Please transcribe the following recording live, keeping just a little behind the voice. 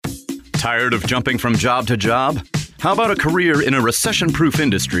Tired of jumping from job to job? How about a career in a recession-proof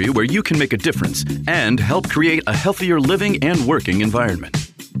industry where you can make a difference and help create a healthier living and working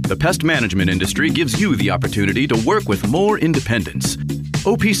environment? The pest management industry gives you the opportunity to work with more independence.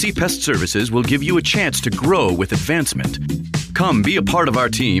 OPC Pest Services will give you a chance to grow with advancement. Come be a part of our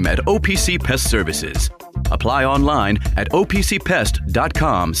team at OPC Pest Services. Apply online at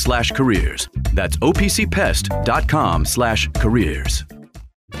opcpest.com/careers. That's opcpest.com/careers.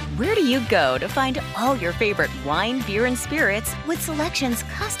 Where do you go to find all your favorite wine, beer, and spirits with selections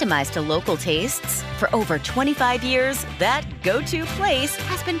customized to local tastes? For over 25 years, that go-to place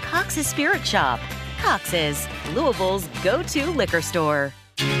has been Cox's Spirit Shop. Cox's, Louisville's go-to liquor store.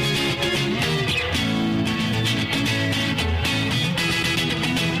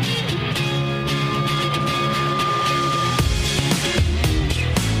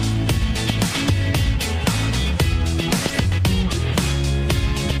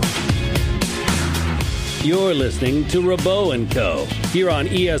 You're listening to Rabaut Co. here on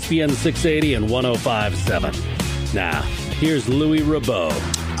ESPN 680 and 105.7. Now, here's Louis Rabaut.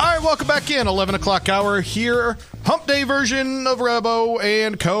 All right, welcome back in. 11 o'clock hour here. Hump Day version of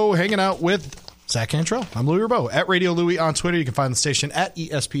Rabaut Co. hanging out with Zach Cantrell. I'm Louis Rabaut at Radio Louis on Twitter. You can find the station at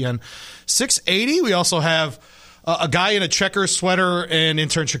ESPN 680. We also have a guy in a checkers sweater and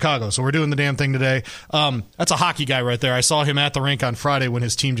intern Chicago. So we're doing the damn thing today. That's a hockey guy right there. I saw him at the rink on Friday when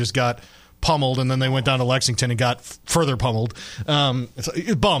his team just got pummeled, and then they went down to Lexington and got further pummeled.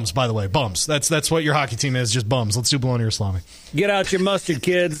 Bums, by the way, bums. That's what your hockey team is, just bums. Let's do bologna or salami. Get out your mustard,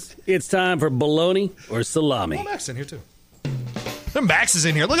 kids. It's time for bologna or salami. Oh, Max in here, too. Max is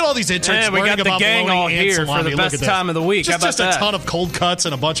in here. Look at all these interns. We got the gang all here for the best time of the week. How about just a ton of cold cuts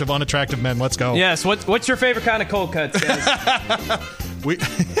and a bunch of unattractive men. Let's go. Yes. What's your favorite kind of cold cuts, guys?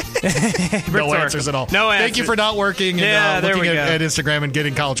 No answers at all. No answers. Thank you for not working and looking at Instagram and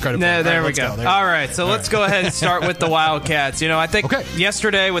getting college credit. There we go. All right, so let's go ahead and start with the Wildcats. I think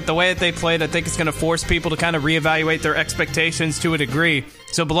yesterday with the way that they played, I think it's going to force people to kind of reevaluate their expectations to a degree.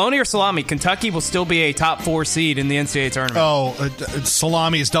 So bologna or salami, Kentucky will still be a top 4 seed in the NCAA tournament. Oh,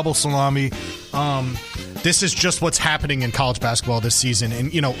 salami is double salami. This is just what's happening in college basketball this season.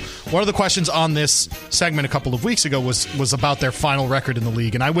 And, one of the questions on this segment a couple of weeks ago was about their final record in the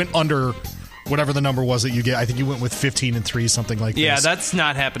league. And I went under whatever the number was that you get. I think you went with 15-3, something like this. Yeah, that's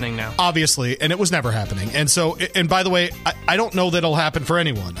not happening now. Obviously, and it was never happening. And so, and by the way, I don't know that it'll happen for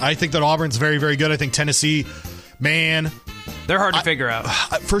anyone. I think that Auburn's very, very good. I think Tennessee, man, they're hard to figure out.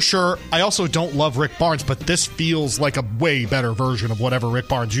 For sure. I also don't love Rick Barnes, but this feels like a way better version of whatever Rick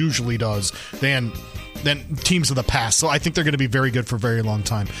Barnes usually does than teams of the past. So I think they're going to be very good for a very long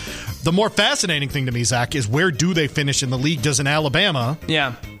time. The more fascinating thing to me, Zach, is where do they finish in the league? Does an Alabama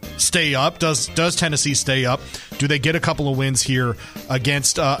stay up? Does Tennessee stay up? Do they get a couple of wins here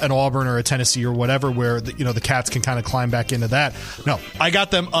against an Auburn or a Tennessee or whatever where the Cats can kind of climb back into that? No, I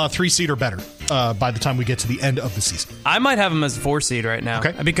got them 3 seed or better by the time we get to the end of the season. I might have them as a 4 seed right now.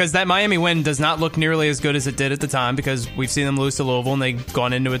 Okay. Because that Miami win does not look nearly as good as it did at the time because we've seen them lose to Louisville and they've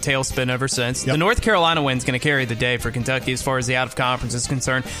gone into a tailspin ever since. Yep. The North Carolina win's going to carry the day for Kentucky as far as the out-of-conference is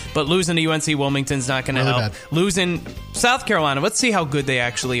concerned, but losing to UNC Wilmington's not going to help. Bad. Losing South Carolina, let's see how good they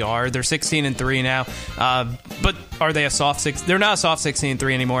actually are. They're 16-3 now, but are they a soft 6? They're not a soft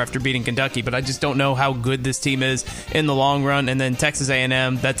 16-3 anymore after beating Kentucky, but I just don't know how good this team is in the long run. And then Texas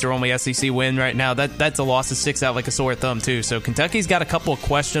A&M, that's their only SEC win right now. That's a loss that sticks out like a sore thumb too. So Kentucky's got a couple of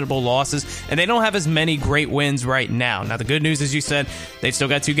questionable losses, and they don't have as many great wins right now. Now the good news, as you said, they've still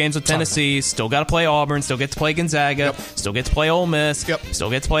got 2 games with Tennessee, still got to play Auburn, still get to play Gonzaga, still get to play Ole Miss, still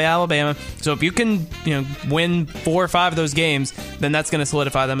get to play Alabama. So if you can win 4 or 5 of those games, then that's going to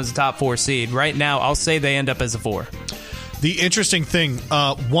solidify them as a top 4 seed. Right now, I'll say they end up as a 4. The interesting thing,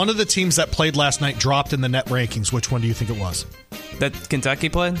 one of the teams that played last night dropped in the net rankings. Which one do you think it was? That Kentucky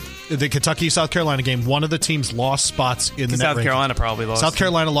played? The Kentucky-South Carolina game. One of the teams lost spots in the net rankings. South Carolina probably lost. South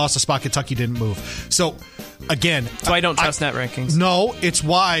Carolina lost a spot. Kentucky didn't move. So, again... So I don't trust net rankings. No, it's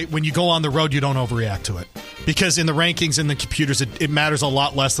why when you go on the road, you don't overreact to it. Because in the rankings and the computers, it matters a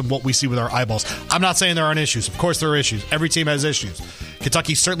lot less than what we see with our eyeballs. I'm not saying there aren't issues. Of course there are issues. Every team has issues.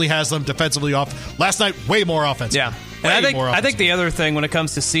 Kentucky certainly has them defensively off. Last night, way more offensive. Yeah. And I think the other thing when it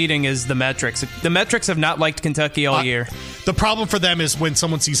comes to seeding is the metrics. The metrics have not liked Kentucky all year. The problem for them is when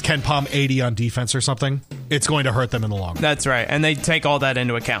someone sees Ken Pom 80 on defense or something, it's going to hurt them in the long run. That's right. And they take all that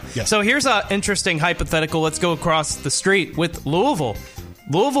into account. Yes. So here's an interesting hypothetical. Let's go across the street with Louisville.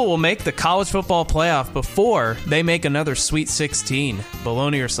 Louisville will make the college football playoff before they make another Sweet 16.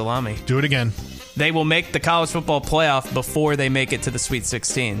 Bologna or salami? Do it again. They will make the college football playoff before they make it to the Sweet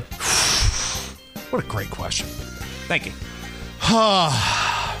 16. What a great question. Thank you.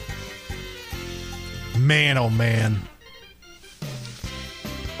 Man, oh man.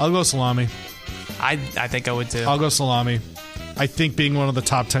 I'll go salami. I think I would too. I'll go salami. I think being one of the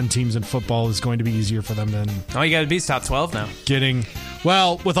top 10 teams in football is going to be easier for them than Oh, you got to be top 12 now. getting.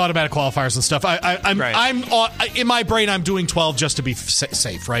 Well, with automatic qualifiers and stuff, I'm Right. in my brain. I'm doing 12 just to be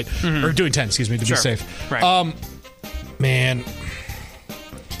safe, right? Or doing 10, excuse me, to Sure. be safe. Right. Man,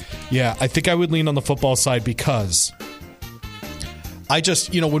 yeah, I think I would lean on the football side because I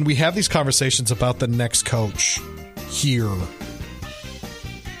just, when we have these conversations about the next coach here,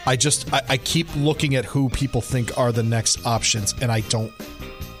 I keep looking at who people think are the next options, and I don't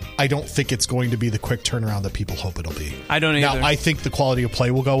think it's going to be the quick turnaround that people hope it'll be. I don't either. Now, I think the quality of play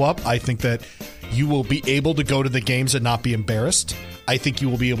will go up. I think that you will be able to go to the games and not be embarrassed. I think you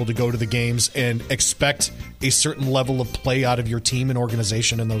will be able to go to the games and expect a certain level of play out of your team and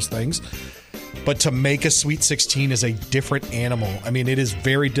organization and those things. But to make a Sweet 16 is a different animal. I mean, it is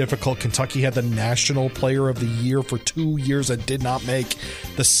very difficult. Kentucky had the National Player of the Year for 2 years and did not make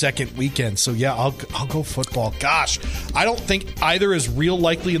the second weekend. So, yeah, I'll go football. Gosh, I don't think either is real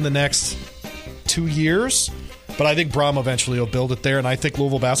likely in the next 2 years. But I think Braum eventually will build it there, and I think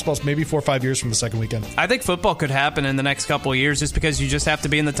Louisville basketball is maybe 4 or 5 years from the second weekend. I think football could happen in the next couple of years just because you just have to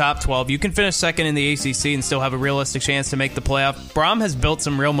be in the top 12. You can finish second in the ACC and still have a realistic chance to make the playoff. Braum has built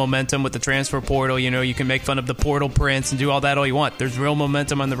some real momentum with the transfer portal. You can make fun of the portal prince and do all that all you want. There's real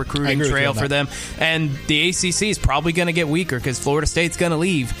momentum on the recruiting trail for them. And the ACC is probably going to get weaker because Florida State's going to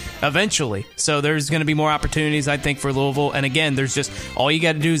leave eventually. So there's going to be more opportunities, I think, for Louisville. And again, there's just all you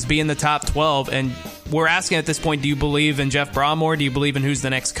got to do is be in the top 12. And we're asking at this point, do you believe in Jeff Braum more? Do you believe in who's the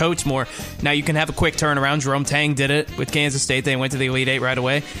next coach more? Now, you can have a quick turnaround. Jerome Tang did it with Kansas State. They went to the Elite Eight right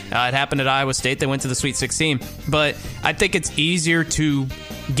away. It happened at Iowa State. They went to the Sweet 16. But I think it's easier to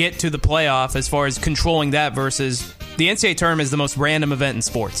get to the playoff as far as controlling that versus the NCAA tournament is the most random event in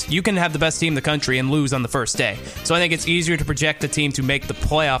sports. You can have the best team in the country and lose on the first day. So I think it's easier to project a team to make the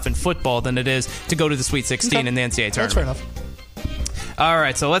playoff in football than it is to go to the Sweet 16 in the NCAA tournament. That's fair enough. All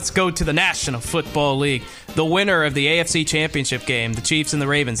right, so let's go to the National Football League. The winner of the AFC Championship game, the Chiefs and the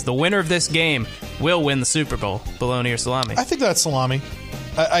Ravens, the winner of this game will win the Super Bowl. Bologna or salami? I think that's salami.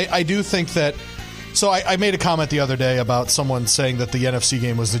 I do think that. So I made a comment the other day about someone saying that the NFC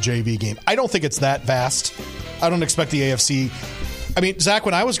game was the JV game. I don't think it's that vast. I don't expect the AFC. I mean, Zach,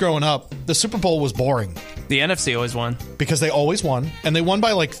 when I was growing up, the Super Bowl was boring. The NFC always won. Because they always won, and they won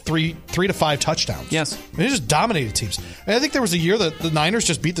by like three to five touchdowns. Yes. I mean, they just dominated teams. And I think there was a year that the Niners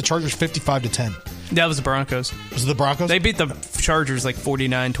just beat the Chargers 55-10. That was the Broncos. Was it the Broncos? They beat the Chargers like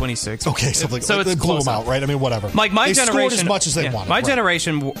 49-26. Okay, something so like it's they blew close them out, right? I mean, whatever. Like my they generation scored as much as they wanted. My right.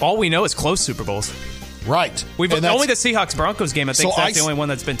 generation, all we know is close Super Bowls. Right. We've only the Seahawks-Broncos game. I think that's the only one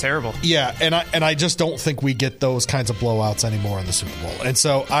that's been terrible. Yeah, and I just don't think we get those kinds of blowouts anymore in the Super Bowl. And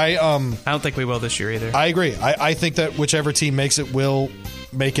so I don't think we will this year either. I agree. I think that whichever team makes it will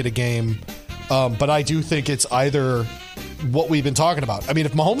make it a game. But I do think it's either what we've been talking about. I mean,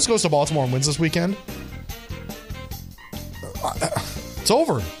 if Mahomes goes to Baltimore and wins this weekend, it's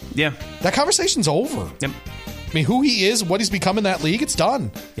over. Yeah. That conversation's over. Yep. I mean, who he is, what he's become in that league, it's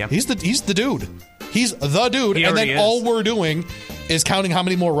done. Yeah. He's the dude. He's the dude. He and then is. all we're doing is counting how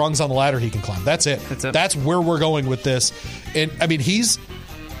many more rungs on the ladder he can climb. That's it. That's where we're going with this. And I mean, he's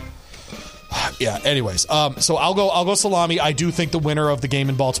yeah, anyways. So I'll go salami. I do think the winner of the game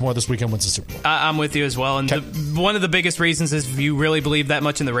in Baltimore this weekend wins the Super Bowl. I'm with you as well. And one of the biggest reasons is if you really believe that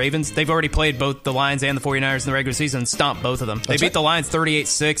much in the Ravens, they've already played both the Lions and the 49ers in the regular season and stomped both of them. They beat the Lions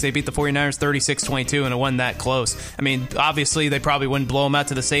 38-6. They beat the 49ers 36-22, and it wasn't that close. I mean, obviously, they probably wouldn't blow them out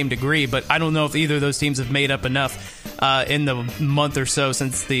to the same degree, but I don't know if either of those teams have made up enough in the month or so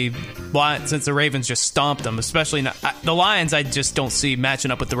since the Ravens just stomped them. Especially the Lions, I just don't see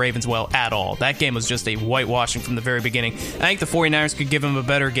matching up with the Ravens well at all. That game was just a whitewashing from the very beginning. I think the 49ers could give him a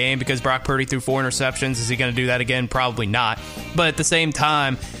better game because Brock Purdy threw 4 interceptions. Is he going to do that again? Probably not. But at the same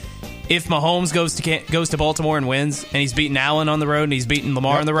time, if Mahomes goes to Baltimore and wins, and he's beating Allen on the road and he's beating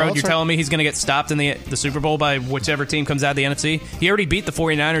Lamar on the road, you're telling me he's going to get stopped in the Super Bowl by whichever team comes out of the NFC? He already beat the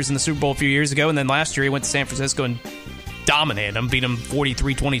 49ers in the Super Bowl a few years ago, and then last year he went to San Francisco and dominated them, beat them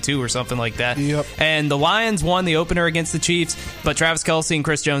 43-22 or something like that. Yep. And the Lions won the opener against the Chiefs, but Travis Kelce and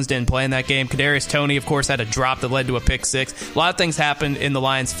Chris Jones didn't play in that game. Kadarius Toney, of course, had a drop that led to a pick six. A lot of things happened in the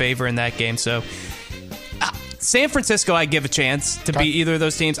Lions' favor in that game, so San Francisco, I give a chance to beat either of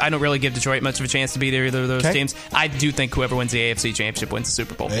those teams. I don't really give Detroit much of a chance to beat either of those teams. I do think whoever wins the AFC Championship wins the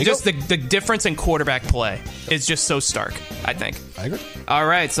Super Bowl. Just the difference in quarterback play is just so stark, I think. I agree. All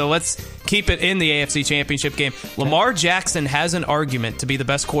right, so let's keep it in the AFC Championship game. Lamar Jackson has an argument to be the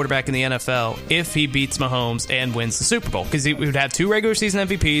best quarterback in the NFL if he beats Mahomes and wins the Super Bowl, because he would have 2 regular season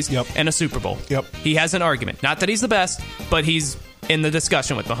MVPs and a Super Bowl. He has an argument. Not that he's the best, but he's in the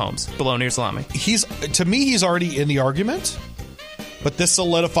discussion with Mahomes. Bologna or salami? To me, he's already in the argument, but this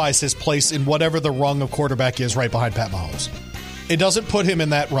solidifies his place in whatever the rung of quarterback is right behind Pat Mahomes. It doesn't put him in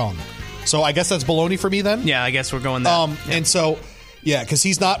that rung. So I guess that's Bologna for me then? Yeah, I guess we're going there. And so, yeah, because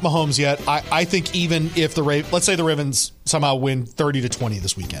he's not Mahomes yet. I think even if let's say the Ravens somehow win 30-20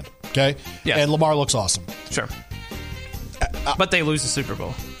 this weekend, okay? Yeah. And Lamar looks awesome. Sure. But they lose the Super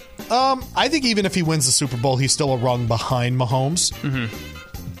Bowl. I think even if he wins the Super Bowl, he's still a rung behind Mahomes.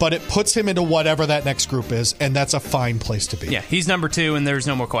 But it puts him into whatever that next group is, and that's a fine place to be. Yeah, he's number 2, and there's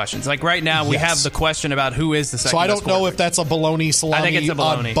no more questions. Like right now, we have the question about who is the second. So I don't know if that's a bologna salami I think it's a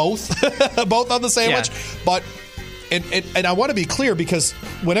bologna. On both on the sandwich. Yeah. But and I want to be clear, because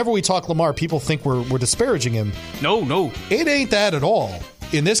whenever we talk Lamar, people think we're disparaging him. No, it ain't that at all.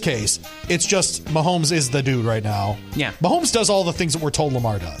 In this case, it's just Mahomes is the dude right now. Yeah. Mahomes does all the things that we're told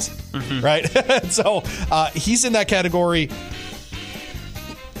Lamar does. Right? So he's in that category.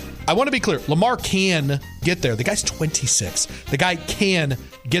 I want to be clear. Lamar can get there. The guy's 26. The guy can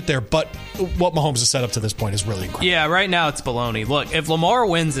get there, but what Mahomes has set up to this point is really incredible. Yeah, right now it's baloney. Look, if Lamar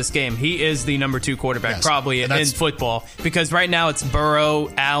wins this game, he is the number 2 quarterback probably in football, because right now it's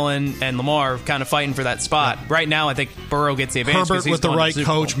Burrow, Allen, and Lamar kind of fighting for that spot. Yeah. Right now I think Burrow gets the advantage. Herbert with the right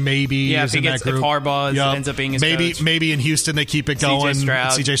coach maybe is in that group. If Harbaugh ends up being his coach. Maybe in Houston they keep it going.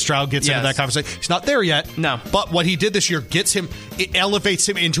 CJ Stroud gets into that conversation. He's not there yet. No. But what he did this year it elevates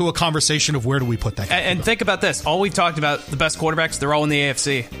him into a conversation of where do we put that guy. And think about this. All we've talked about, the best quarterbacks, they're all in the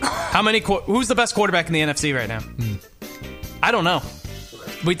AFC. Who's the best quarterback in the NFC right now? I don't know.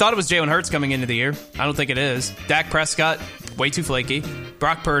 We thought it was Jalen Hurts coming into the year. I don't think it is. Dak Prescott, way too flaky.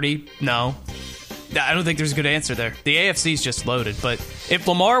 Brock Purdy, no. I don't think there's a good answer there. The AFC is just loaded. But if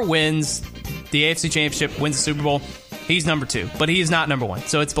Lamar wins the AFC Championship, wins the Super Bowl, he's number 2. But he is not number 1.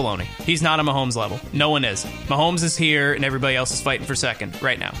 So it's baloney. He's not a Mahomes level. No one is. Mahomes is here, and everybody else is fighting for second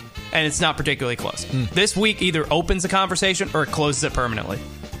right now. And it's not particularly close. This week either opens the conversation or it closes it permanently.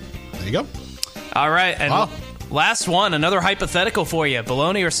 There you go. All right, and last one, another hypothetical for you.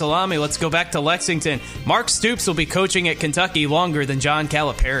 Bologna or salami? Let's go back to Lexington. Mark Stoops will be coaching at Kentucky longer than John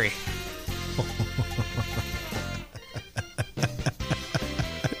Calipari.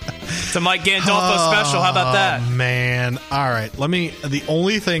 It's a Mike Gandolfo special. How about that? Man. All right. The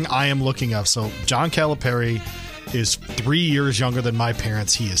only thing I am looking up, so John Calipari is 3 years younger than my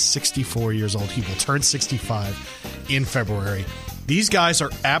parents. He is 64 years old. He will turn 65 in February. These guys are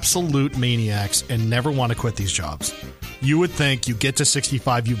absolute maniacs and never want to quit these jobs. You would think you get to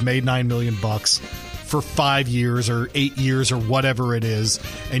 65, you've made $9 million for 5 years or 8 years or whatever it is,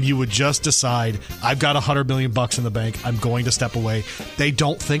 and you would just decide, I've got $100 million in the bank, I'm going to step away. They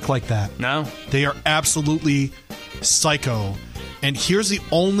don't think like that. No. They are absolutely psycho. And here's the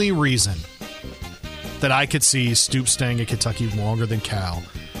only reason that I could see Stoops staying at Kentucky longer than Cal.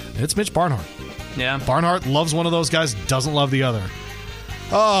 And it's Mitch Barnhart. Yeah. Barnhart loves one of those guys, doesn't love the other.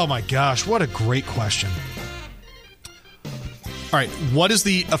 Oh my gosh, what a great question. All right, what is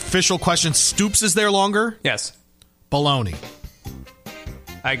the official question? Stoops is there longer? Yes. Baloney.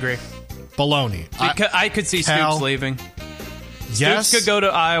 I agree. Baloney. I could see Cal, Stoops leaving. Yes. Stoops could go to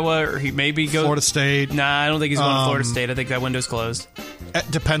Iowa, or he maybe go Florida State. Nah, I don't think he's going to Florida State. I think that window's closed. It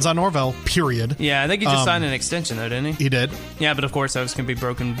depends on Norvell, period. Yeah, I think he just signed an extension, though, didn't he? He did. Yeah, but of course, those can be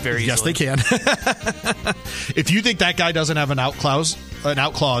broken very easily. Yes, they can. If you think that guy doesn't have an out clause,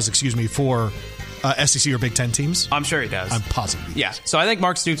 for SEC or Big Ten teams, I'm sure he does. I'm positive. Yeah, so I think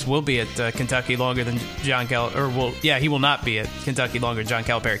Mark Stoops will be at Kentucky longer than John he will not be at Kentucky longer than John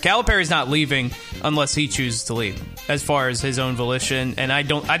Calipari. Calipari's not leaving unless he chooses to leave, as far as his own volition. And I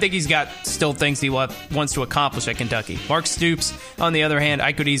think he's got still things he wants to accomplish at Kentucky. Mark Stoops, on the other hand,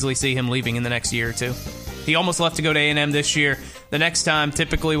 I could easily see him leaving in the next year or two. He almost left to go to A&M this year. The next time,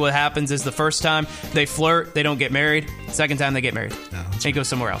 typically what happens is the first time they flirt, they don't get married. Second time, they get married. He goes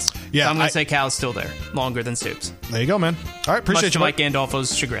somewhere else. Yeah, so I'm going to say Cal's still there, longer than Stoops. There you go, man. All right, appreciate you, Mike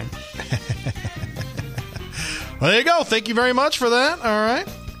Gandolfo's chagrin. Well, there you go. Thank you very much for that. All right.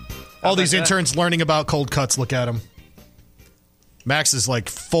 All these interns learning about cold cuts. Look at him. Max is like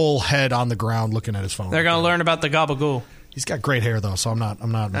full head on the ground looking at his phone. They're going to learn about the gabagool. He's got great hair though, so I'm not. I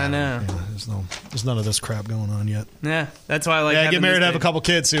know. Yeah, there's none of this crap going on yet. Yeah, that's why I like. Get married, have a couple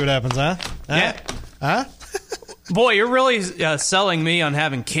kids, see what happens, huh? Yeah. Huh? Boy, you're really selling me on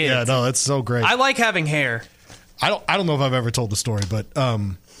having kids. Yeah, no, that's so great. I like having hair. I don't know if I've ever told the story, but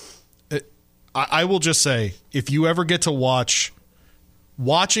I will just say, if you ever get to watching.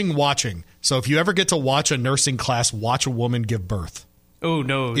 So if you ever get to watch a nursing class, watch a woman give birth. Oh,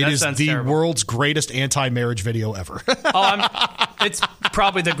 no, it that is sounds the terrible. world's greatest anti-marriage video ever. It's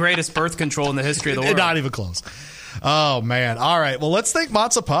probably the greatest birth control in the history of the world. Not even close. Oh, man. All right. Well, let's thank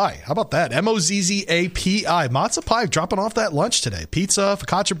Matzo Pie. How about that? Mozzapi. Matzo Pie dropping off that lunch today. Pizza,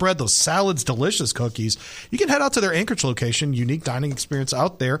 focaccia bread, those salads, delicious cookies. You can head out to their Anchorage location, unique dining experience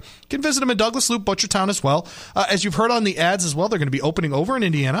out there. You can visit them in Douglas Loop, Butchertown as well. As you've heard on the ads as well, they're going to be opening over in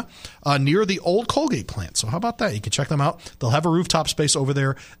Indiana near the old Colgate plant. So how about that? You can check them out. They'll have a rooftop space over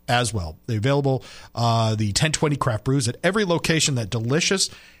there as well. They're available the 1020 craft brews at every location. That delicious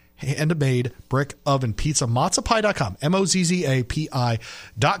handmade brick oven pizza. Mozzapie.com.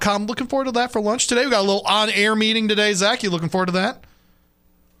 Mozzapi.com. Looking forward to that for lunch today. We got a little on-air meeting today. Zach, you looking forward to that?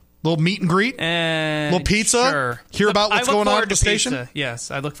 Little meet and greet? Little pizza? Sure. Hear about what's going on at the station? Pizza. Yes,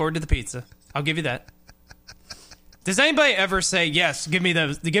 I look forward to the pizza. I'll give you that. Does anybody ever say, yes, give me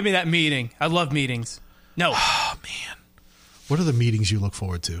that meeting? I love meetings. No. Oh, man. What are the meetings you look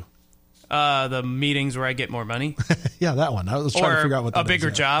forward to? The meetings where I get more money. Yeah, that one. I was trying to figure out what that a bigger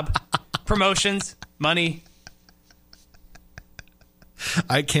is, job. Promotions, money.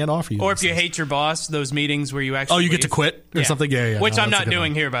 I can't offer you. Or if you hate your boss, those meetings where you actually you get to quit or something? Yeah. Which no, I'm not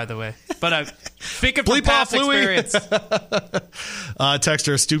doing here, by the way. But speaking from past experience.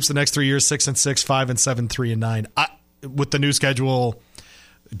 Texter Stoops the next 3 years, 6 and 6, 5 and 7, 3 and 9. With the new schedule,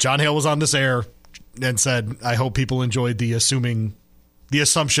 John Hale was on this air and said, I hope people enjoyed the assumption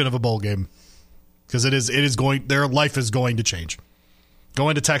of a bowl game, because it is going, their life is going to change.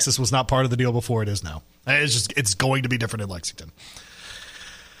 Going to Texas was not part of the deal before. It is now. It's going to be different in Lexington.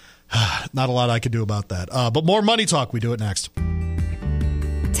 Not a lot I can do about that. But more money talk. We do it next.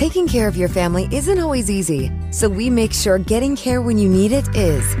 Taking care of your family isn't always easy, so we make sure getting care when you need it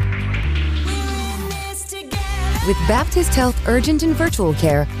is. With Baptist Health Urgent and Virtual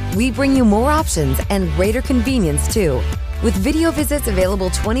Care, we bring you more options and greater convenience, too. With video visits available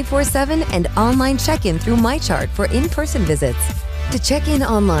 24/7 and online check-in through MyChart for in-person visits. To check in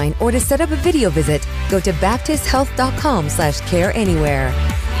online or to set up a video visit, go to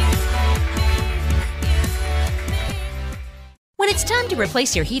baptisthealth.com/careanywhere. When it's time to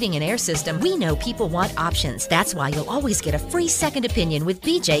replace your heating and air system, we know people want options. That's why you'll always get a free second opinion with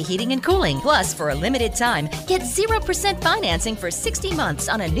BJ Heating and Cooling. Plus, for a limited time, get 0% financing for 60 months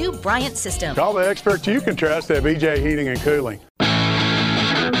on a new Bryant system. Call the experts you can trust at BJ Heating and Cooling.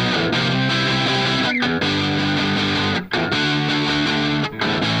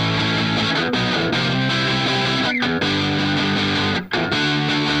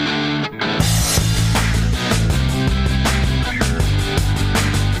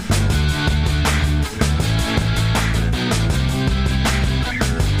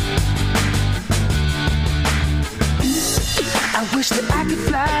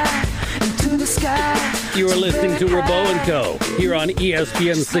 You are listening to Rabaut Co. here on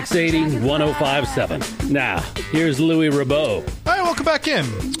ESPN 680 1057. Now, here's Louis Rabaut. All right, welcome back in.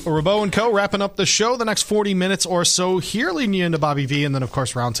 Rabaut Co. wrapping up the show the next 40 minutes or so here, leading you into Bobby V, and then, of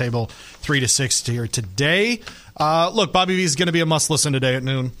course, Roundtable 3 to 6 here today. Look, Bobby V is going to be a must-listen today at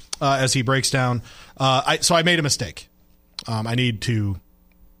noon as he breaks down. So I made a mistake. I need to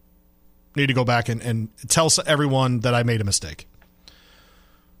go back and tell everyone that I made a mistake.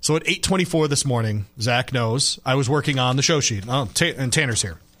 So at 8:24 this morning, Zach knows I was working on the show sheet. And Tanner's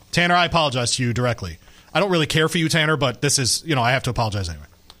here. Tanner, I apologize to you directly. I don't really care for you, Tanner, but this is, I have to apologize anyway.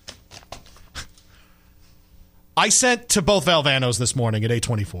 I sent to both Valvanos this morning at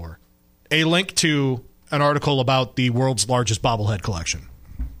 8:24 a link to an article about the world's largest bobblehead collection.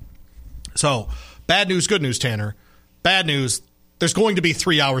 So, bad news, good news, Tanner. Bad news, there's going to be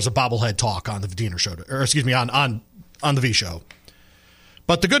 3 hours of bobblehead talk on the Diener show, on the V show.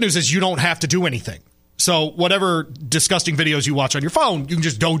 But the good news is you don't have to do anything. So whatever disgusting videos you watch on your phone, you can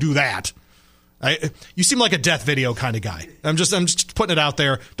just don't do that. You seem like a death video kind of guy. I'm just putting it out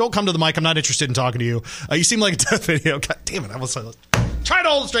there. Don't come to the mic. I'm not interested in talking to you. You seem like a death video. God damn it. I was trying to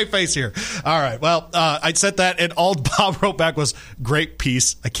hold a straight face here. All right. Well, I said that, and all Bob wrote back was, great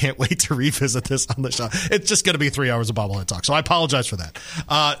piece. I can't wait to revisit this on the show. It's just going to be 3 hours of bobblehead talk. So I apologize for that.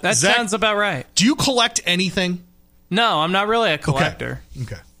 That Zach, sounds about right. Do you collect anything? No, I'm not really a collector.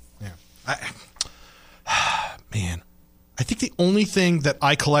 Okay. Yeah. Man, I think the only thing that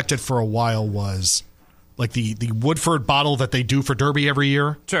I collected for a while was like the Woodford bottle that they do for Derby every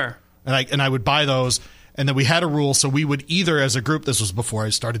year. Sure. And I would buy those, and then we had a rule, so we would either, as a group, this was before I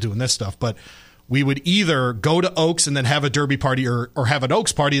started doing this stuff, but we would either go to Oaks and then have a Derby party or have an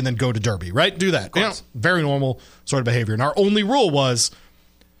Oaks party and then go to Derby, right? Do that. You know, very normal sort of behavior. And our only rule was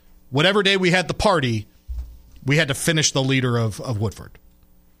whatever day we had the party, we had to finish the liter of Woodford.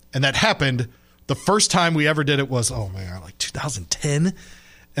 And that happened. The first time we ever did it was, like 2010.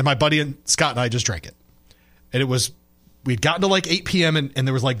 And my buddy and Scott and I just drank it. And we'd gotten to like 8 p.m. and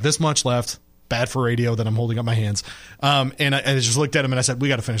there was like this much left. Bad for radio that I'm holding up my hands. And I just looked at him and I said, we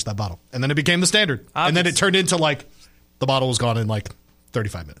got to finish that bottle. And then it became the standard. Obvious. And then it turned into like the bottle was gone in like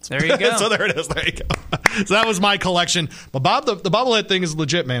 35 minutes. There you go. So there it is. There you go. So that was my collection. But Bob, the bobblehead thing is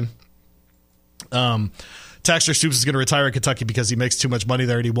legit, man. Texter Stoops is going to retire in Kentucky because he makes too much money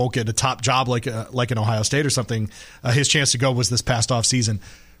there and he won't get a top job like in Ohio State or something. His chance to go was this past off season.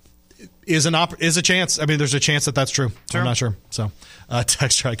 Is a chance. I mean, there's a chance that that's true. Sure. I'm not sure. So,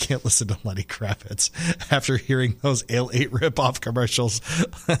 Texture, I can't listen to Lenny Kravitz after hearing those Ale 8 ripoff commercials.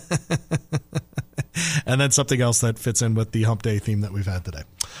 And then something else that fits in with the Hump Day theme that we've had today.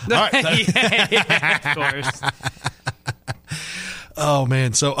 All right. Yeah, of course. Oh,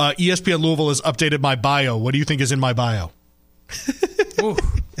 man. So, ESPN Louisville has updated my bio. What do you think is in my bio? Ooh,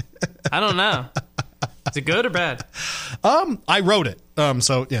 I don't know. Is it good or bad? I wrote it.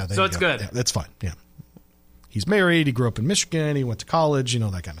 So it's good. Yeah, that's fine. Yeah. He's married. He grew up in Michigan. He went to college.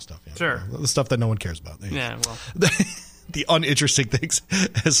 That kind of stuff. Yeah. Sure. The stuff that no one cares about. Yeah. Well, the uninteresting things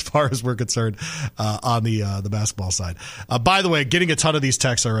as far as we're concerned on the basketball side. By the way, getting a ton of these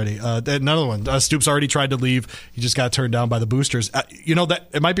texts already. Another one. Stoops already tried to leave. He just got turned down by the boosters. That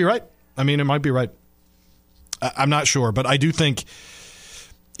it might be right. I mean, it might be right. I'm not sure, but I do think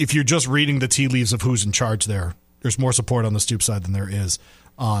if you're just reading the tea leaves of who's in charge there's more support on the Stoops side than there is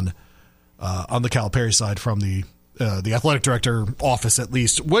on the Calipari side from the athletic director office, at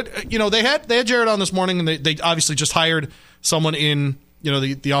least. They had Jared on this morning, and they obviously just hired someone in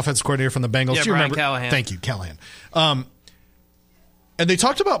the offensive coordinator from the Bengals. Yeah, Do you Brian remember? Callahan. Thank you, Callahan. And they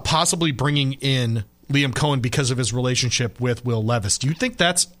talked about possibly bringing in Liam Cohen because of his relationship with Will Levis. Do you think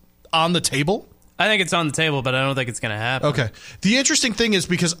that's on the table? I think it's on the table, but I don't think it's going to happen. Okay. The interesting thing is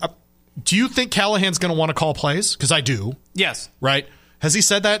because do you think Callahan's going to want to call plays? Because I do. Yes. Right? Has he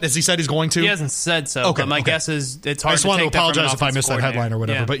said that? Has he said he's going to? He hasn't said so, okay, but my guess is it's hard I just want to take that from an apologize if I missed that headline or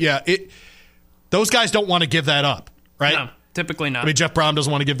whatever. Yeah. But yeah, those guys don't want to give that up, right? No, typically not. I mean, Jeff Brom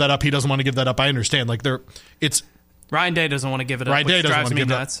doesn't want to give that up. He doesn't want to give that up. I understand. Ryan Day doesn't want to give it up. Ryan Day doesn't want to give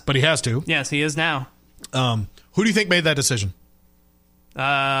it up, but he has to. Yes, he is now. Who do you think made that decision?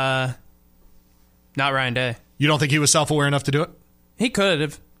 Not Ryan Day. You don't think he was self-aware enough to do it? He could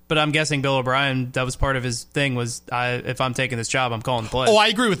have, but I'm guessing Bill O'Brien, that was part of his thing, was if I'm taking this job, I'm calling the play. Oh, I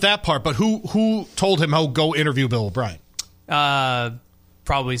agree with that part, but who told him, go interview Bill O'Brien?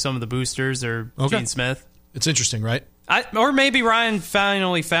 Probably some of the boosters or Gene Smith. It's interesting, right? Or maybe Ryan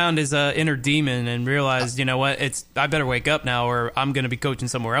finally found his inner demon and realized, you know what, I better wake up now or I'm going to be coaching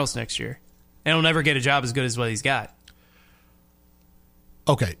somewhere else next year. And he'll never get a job as good as what he's got.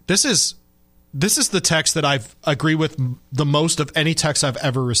 Okay, this is the text that I agree with the most of any text I've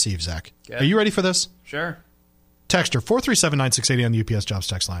ever received, Zach. Okay. Are you ready for this? Sure. Texter, 437-9680 on the UPS Jobs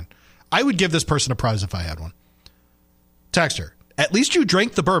text line. I would give this person a prize if I had one. Texter, at least you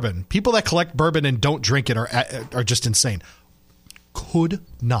drank the bourbon. People that collect bourbon and don't drink it are just insane. Could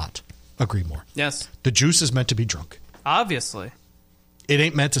not agree more. Yes. The juice is meant to be drunk. Obviously. It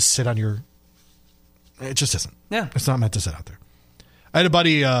ain't meant to sit on your... It just isn't. Yeah. It's not meant to sit out there. I had a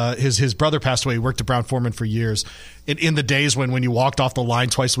buddy, his brother passed away. He worked at Brown Forman for years. In the days when you walked off the line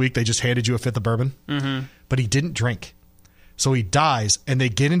twice a week, they just handed you a fifth of bourbon. Mm-hmm. But he didn't drink. So he dies, and they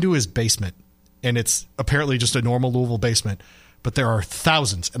get into his basement. And it's apparently just a normal Louisville basement. But there are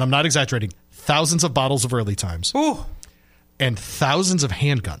thousands, and I'm not exaggerating, thousands of bottles of Early Times. Ooh. And thousands of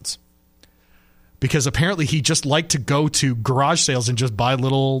handguns. Because apparently he just liked to go to garage sales and just buy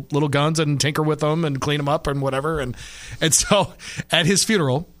little guns and tinker with them and clean them up and whatever. And so at his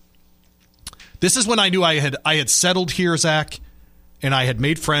funeral, this is when I knew I had settled here, Zach, and I had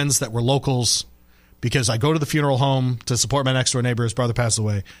made friends that were locals because I go to the funeral home to support my next door neighbor. His brother passed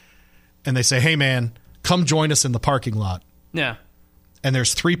away. And they say, hey, man, come join us in the parking lot. Yeah. And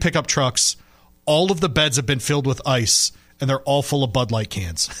there's 3 pickup trucks. All of the beds have been filled with ice, and they're all full of Bud Light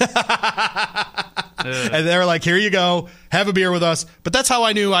cans. And they're like, here you go. Have a beer with us. But that's how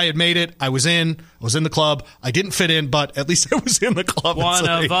I knew I had made it. I was in the club. I didn't fit in, but at least I was in the club. One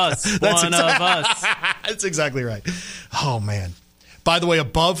of us. That's exactly right. Oh, man. By the way,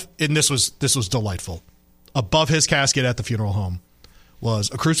 above, and this was delightful, above his casket at the funeral home was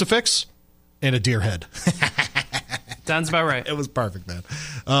a crucifix and a deer head. Sounds about right. It was perfect, man.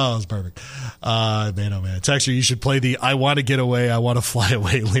 Oh, it was perfect. Man, oh, man. It's actually, you should play the I Want to Get Away, I Want to Fly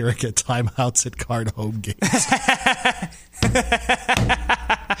Away lyric at timeouts at Card home games.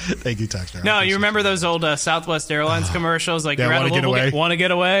 Thank you, Texter. No, you remember those old Southwest Airlines commercials? Like, yeah, you're out of Louisville, want to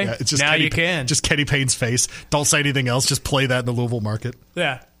get away? Yeah, it's just now Kenny, you can. Just Kenny Payne's face. Don't say anything else. Just play that in the Louisville market.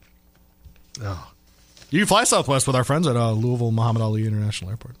 Yeah. Oh. You can fly Southwest with our friends at Louisville Muhammad Ali International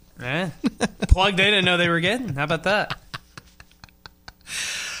Airport. Plug they didn't know they were getting. How about that?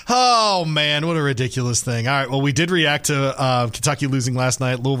 Oh, man, what a ridiculous thing. All right, well, we did react to Kentucky losing last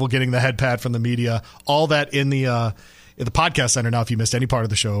night, Louisville getting the head pat from the media, all that in the podcast center now if you missed any part of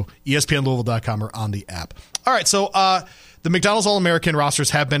the show, ESPNLouisville.com or on the app. All right, so the McDonald's All-American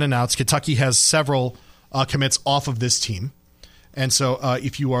rosters have been announced. Kentucky has several commits off of this team. And so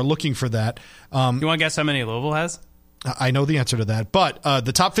if you are looking for that. You want to guess how many Louisville has? I know the answer to that. But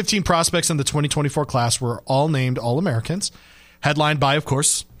the top 15 prospects in the 2024 class were all named All-Americans, headlined by, of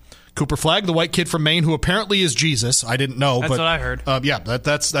course, Cooper Flagg, the white kid from Maine, who apparently is Jesus. I didn't know. That's what I heard. Yeah,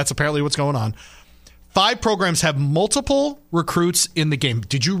 that's apparently what's going on. 5 programs have multiple recruits in the game.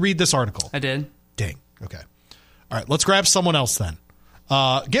 Did you read this article? I did. Dang. Okay. All right, let's grab someone else then.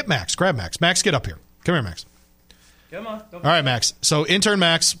 Get Max. Grab Max. Max, get up here. Come here, Max. Come on. All right, Max. So intern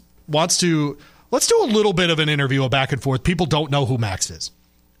Max wants to... Let's do a little bit of an interview, a back and forth. People don't know who Max is.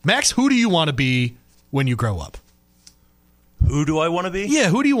 Max, who do you want to be when you grow up? Who do I want to be? Yeah,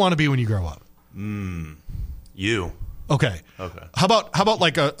 who do you want to be when you grow up? You. Okay. How about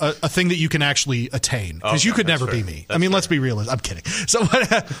like a thing that you can actually attain? Because you could never be me. I mean, let's be realistic. I'm kidding. So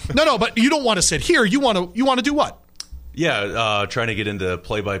no, but you don't want to sit here. You want to do what? Yeah, trying to get into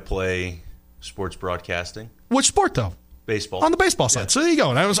play-by-play sports broadcasting. Which sport though? Baseball. On the baseball side. Yeah. So there you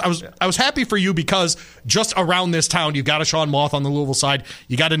go. And I was happy for you because just around this town, you've got a Sean Moth on the Louisville side.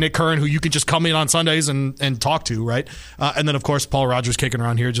 You got a Nick Curran who you can just come in on Sundays and talk to, right? And then, of course, Paul Rogers kicking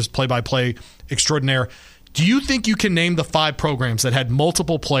around here, just play-by-play extraordinaire. Do you think you can name the 5 programs that had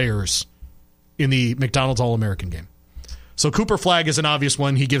multiple players in the McDonald's All-American game? So Cooper Flagg is an obvious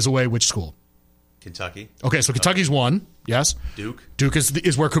one. He gives away which school? Kentucky. Okay, so Kentucky's one. Yes. Duke. Duke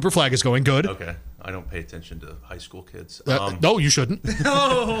is where Cooper Flagg is going. Good. Okay. I don't pay attention to high school kids. No, you shouldn't. Closer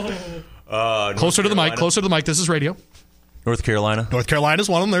to the mic. Closer to the mic. This is radio. North Carolina. North Carolina is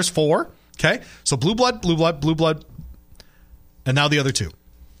one of them. There's 4. Okay. So blue blood. And now the other 2.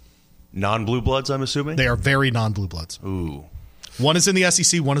 Non-blue bloods, I'm assuming? They are very non-blue bloods. Ooh. One is in the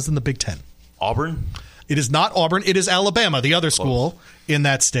SEC. One is in the Big Ten. Auburn? It is not Auburn. It is Alabama, the other school in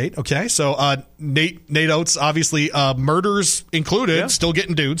that state. Okay, so Nate Oates, obviously, murders included, still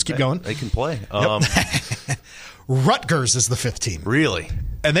getting dudes. Keep going. They can play. Yep. Rutgers is the 5th team. Really?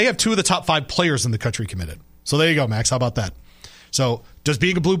 And they have 2 of the top 5 players in the country committed. So there you go, Max. How about that? So does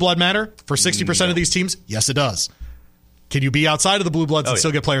being a blue blood matter for 60% of these teams? Yes, it does. Can you be outside of the blue bloods and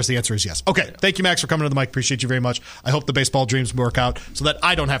still get players? The answer is yes. Okay, thank you, Max, for coming to the mic. Appreciate you very much. I hope the baseball dreams work out so that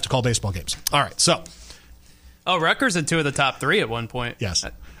I don't have to call baseball games. All right, so... Oh, Rutgers had 2 of the top 3 at one point. Yes.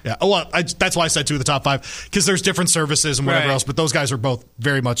 Yeah. Oh, well, that's why I said 2 of the top 5, because there's different services and whatever else, but those guys are both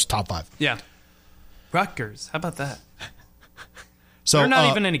very much top 5. Yeah. Rutgers. How about that? So they're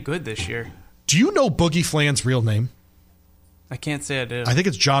not even any good this year. Do you know Boogie Flan's real name? I can't say I do. I think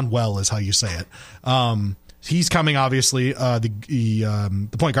it's John Well is how you say it. He's coming, obviously, the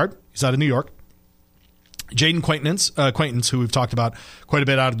point guard. He's out of New York. Jaden Quaintance, who we've talked about quite a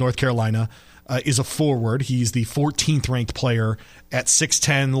bit out of North Carolina, is a forward. He's the 14th ranked player at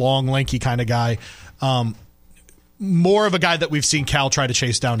 6'10", long, lanky kind of guy. More of a guy that we've seen Cal try to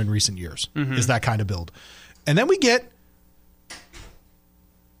chase down in recent years, is that kind of build. And then we get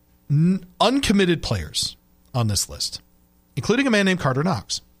uncommitted players on this list, including a man named Carter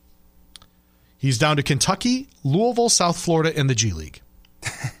Knox. He's down to Kentucky, Louisville, South Florida, and the G League.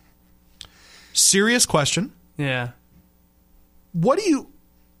 Serious question. Yeah. What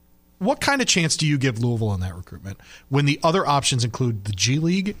kind of chance do you give Louisville in that recruitment when the other options include the G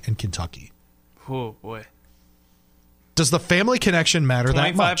League and Kentucky? Oh, boy. Does the family connection matter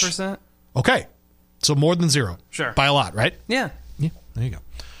that much? 25%? Okay. So more than 0. Sure. By a lot, right? Yeah. Yeah, there you go.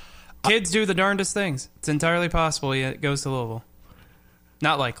 Kids do the darndest things. It's entirely possible it goes to Louisville.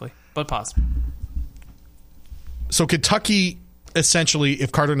 Not likely, but possible. So Kentucky, essentially,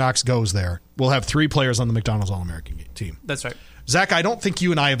 if Carter Knox goes there, will have 3 players on the McDonald's All-American team. That's right. Zach, I don't think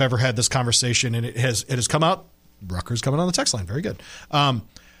you and I have ever had this conversation, and it has come out. Rutgers coming on the text line. Very good.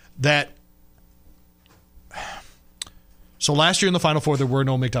 So last year in the Final Four, there were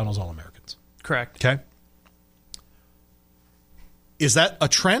no McDonald's All-Americans. Correct. Okay. Is that a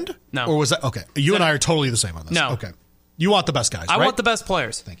trend? No. Or was that... Okay. You and I are totally the same on this. No. Okay. You want the best guys, I right? want the best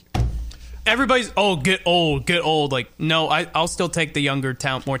players. Thank you. Everybody's get old. Like, no, I'll still take the younger,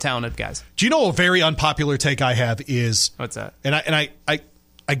 more talented guys. Do you know a very unpopular take I have is what's that? And I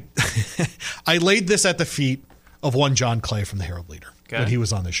I laid this at the feet of one John Clay from the Herald Leader when he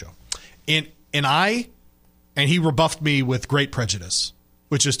was on this show, and he rebuffed me with great prejudice,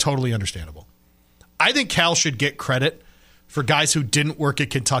 which is totally understandable. I think Cal should get credit for guys who didn't work at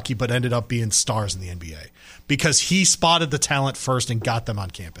Kentucky but ended up being stars in the NBA because he spotted the talent first and got them on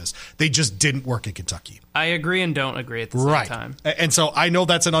campus. They just didn't work at Kentucky. I agree and don't agree at the same time. And so I know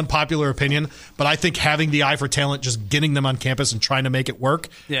that's an unpopular opinion, but I think having the eye for talent, just getting them on campus and trying to make it work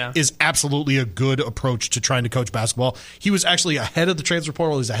is absolutely a good approach to trying to coach basketball. He was actually ahead of the transfer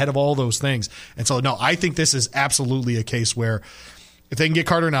portal. He's ahead of all those things. And so, no, I think this is absolutely a case where if they can get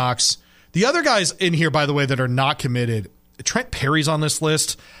Carter Knox, the other guys in here, by the way, that are not committed, Trent Perry's on this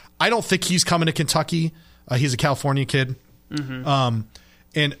list. I don't think he's coming to Kentucky. He's a California kid. Mm-hmm.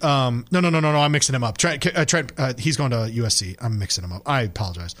 No, I'm mixing him up. Trent, he's going to USC. I'm mixing him up. I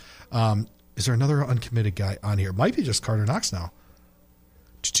apologize. Is there another uncommitted guy on here? Might be just Carter Knox now.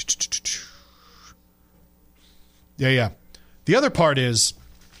 Yeah. The other part is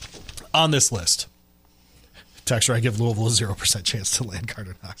on this list. Texture, I give Louisville a 0% chance to land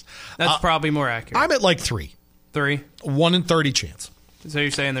Carter Knox. That's probably more accurate. I'm at like 3. 1 in 30 chance. So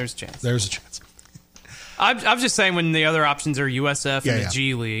you're saying there's a chance? There's a chance. I'm just saying when the other options are USF and the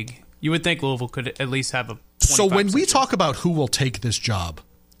G League, you would think Louisville could at least have a 25% So when we talk about who will take this job,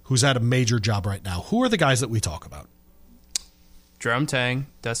 who's at a major job right now, who are the guys that we talk about? Jerome Tang,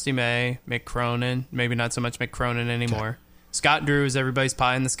 Dusty May, Mick Cronin, maybe not so much Mick Cronin anymore. Okay. Scott Drew is everybody's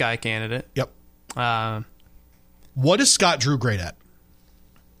pie in the sky candidate. Yep. What is Scott Drew great at?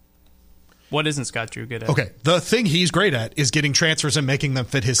 What isn't Scott Drew good at? Okay, the thing he's great at is getting transfers and making them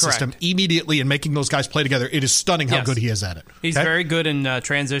fit his system immediately and making those guys play together. It is stunning how good he is at it. He's very good in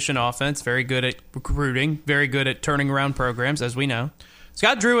transition offense, very good at recruiting, very good at turning around programs, as we know.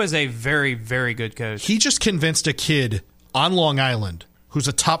 Scott Drew is a very, very good coach. He just convinced a kid on Long Island who's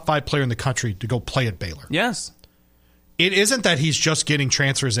a top 5 player in the country to go play at Baylor. Yes. It isn't that he's just getting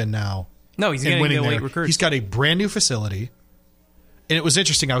transfers in now. No, he's getting elite recruits. He's got a brand new facility. And it was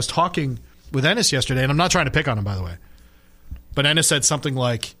interesting. I was talking with Ennis yesterday, and I'm not trying to pick on him, by the way. But Ennis said something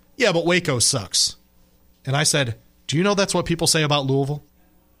like, yeah, but Waco sucks. And I said, do you know that's what people say about Louisville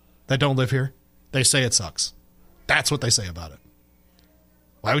that don't live here? They say it sucks. That's what they say about it.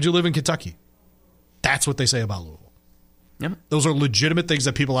 Why would you live in Kentucky? That's what they say about Louisville. Yep. Those are legitimate things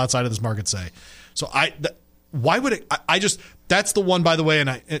that people outside of this market say. So why would it? I just, that's the one, by the way,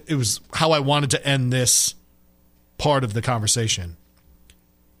 and it was how I wanted to end this part of the conversation.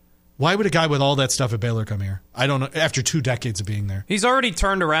 Why would a guy with all that stuff at Baylor come here? I don't know. After 2 decades of being there. He's already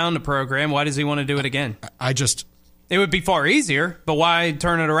turned around the program. Why does he want to do it again? It would be far easier, but why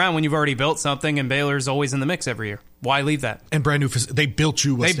turn it around when you've already built something and Baylor's always in the mix every year? Why leave that? And brand new, they built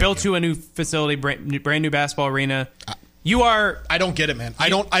you a new facility, brand new basketball arena. I don't get it, man. I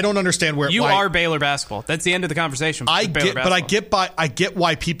don't understand where you are Baylor basketball. That's the end of the conversation. I get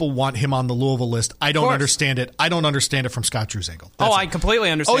why people want him on the Louisville list. I don't understand it. I don't understand it from Scott Drew's angle. I completely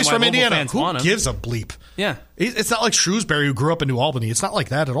understand. He's why from Louisville Indiana. Fans Who want him. gives a bleep? Yeah, it's not like Shrewsbury who grew up in New Albany. It's not like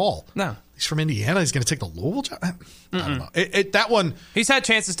that at all. No, he's from Indiana. He's going to take the Louisville job. I don't know. That one. He's had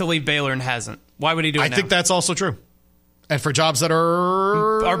chances to leave Baylor and hasn't. Why would he do it now? I think that's also true. And for jobs that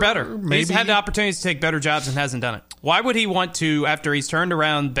are better. Maybe. He's had the opportunities to take better jobs and hasn't done it. Why would he want to, after he's turned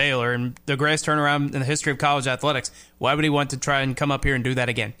around Baylor and the greatest turnaround in the history of college athletics, why would he want to try and come up here and do that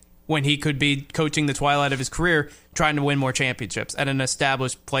again when he could be coaching the twilight of his career trying to win more championships at an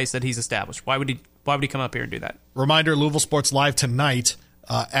established place that he's established? Why would he come up here and do that? Reminder, Louisville Sports Live tonight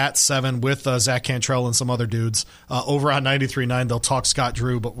at 7 with Zach Cantrell and some other dudes. Over on 93.9, they'll talk Scott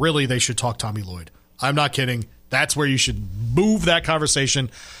Drew, but really they should talk Tommy Lloyd. I'm not kidding. That's where you should move that conversation.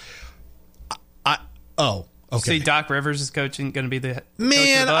 Okay. See, Doc Rivers is coaching, going to be the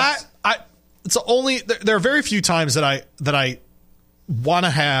man. Coach of the Bucs? It's only there are very few times that I want to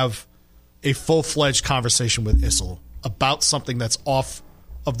have a full-fledged conversation with Issel about something that's off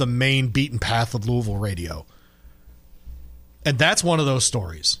of the main beaten path of Louisville radio, and that's one of those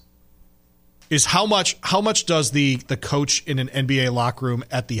stories. Is how much does the coach in an NBA locker room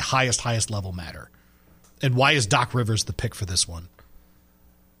at the highest level matter? And why is Doc Rivers the pick for this one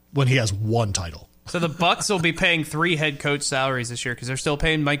when he has 1 title? So the Bucs will be paying 3 head coach salaries this year because they're still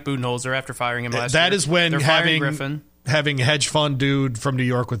paying Mike Budenholzer after firing him last year. That is when they're having a hedge fund dude from New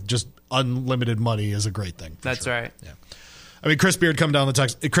York with just unlimited money is a great thing. That's sure. right. Yeah. I mean, Chris Beard come down the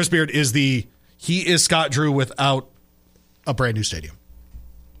text. Chris Beard is Scott Drew without a brand new stadium.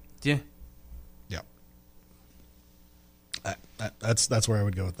 Yeah. Yeah. That's where I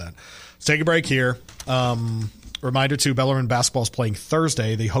would go with that. Let's take a break here. Reminder too, Bellarmine basketball is playing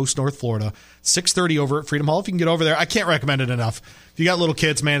Thursday. They host North Florida, 6:30 over at Freedom Hall. If you can get over there, I can't recommend it enough. If you got little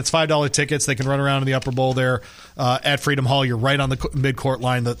kids, man, it's $5 tickets. They can run around in the upper bowl there at Freedom Hall. You're right on the mid-court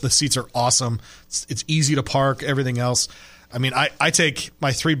line. The seats are awesome. It's easy to park, everything else. I mean, I take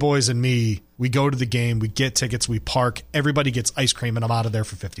my 3 boys and me. We go to the game. We get tickets. We park. Everybody gets ice cream, and I'm out of there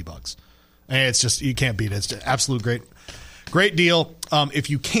for $50. And it's just, you can't beat it. It's just absolute great deal.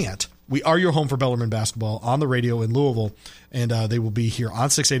 If you can't, we are your home for Bellarmine basketball on the radio in Louisville, and they will be here on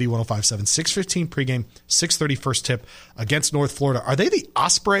 680, 105.7, 6:15 pregame, 6:30 first tip against North Florida. Are they the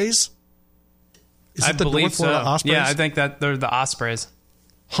Ospreys? Is it the North Florida Ospreys? Yeah, I think that they're the Ospreys.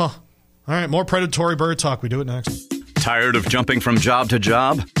 Huh. All right, more predatory bird talk. We do it next. Tired of jumping from job to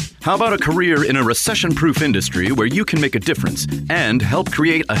job? How about a career in a recession-proof industry where you can make a difference and help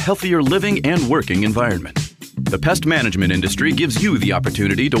create a healthier living and working environment? The pest management industry gives you the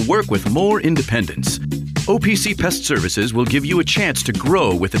opportunity to work with more independence. OPC Pest Services will give you a chance to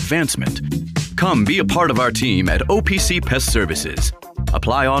grow with advancement. Come be a part of our team at OPC Pest Services.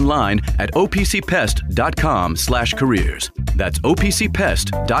 Apply online at opcpest.com/careers. That's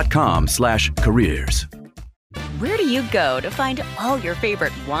opcpest.com/careers. Where do you go to find all your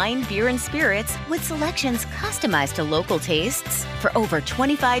favorite wine, beer, and spirits with selections customized to local tastes? For over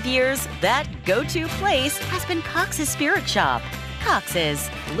 25 years, that go-to place has been Cox's Spirit Shop. Cox's,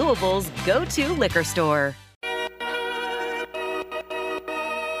 Louisville's go-to liquor store.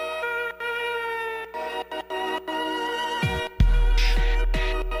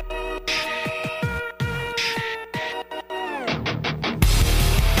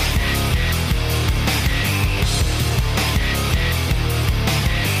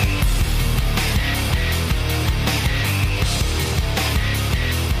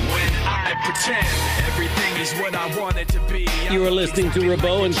 You are listening to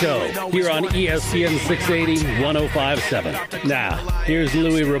Rabaut Co. here on ESPN 680, 105.7. Now, here's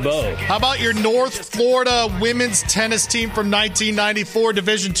Louis Rabaut. How about your North Florida women's tennis team from 1994,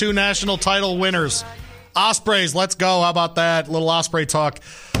 Division II national title winners? Ospreys, let's go. How about that? Little Osprey talk.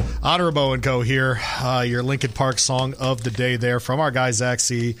 On Rabaut Co. here. Your Lincoln Park song of the day there from our guy, Zach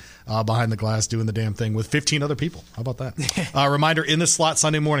C., behind the glass doing the damn thing with 15 other people. How about that? Reminder, in the slot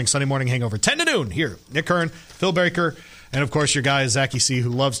Sunday morning hangover, 10 to noon here. Nick Kern, Phil Baker, and, of course, your guy, Zachy C., who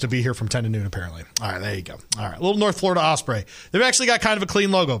loves to be here from 10 to noon, apparently. All right, there you go. All right, little North Florida Osprey. They've actually got kind of a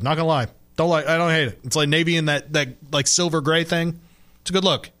clean logo. Not going to lie. I don't hate it. It's like navy and that like silver gray thing. It's a good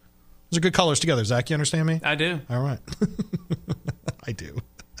look. Those are good colors together. Zach, you understand me? I do. All right. I do.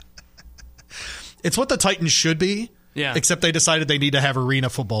 It's what the Titans should be. Yeah. Except they decided they need to have arena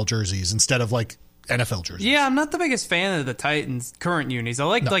football jerseys instead of like NFL jerseys. Yeah, I'm not the biggest fan of the Titans' current unis. I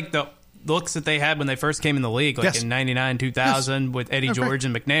like the looks that they had when they first came in the league, like in 99, 2000 with Eddie George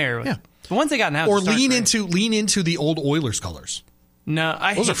and McNair. Yeah. The ones they got now. Or lean into the old Oilers colors. No,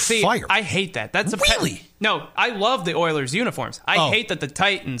 those are fire. I hate that. That's really? No, I love the Oilers uniforms. I hate that the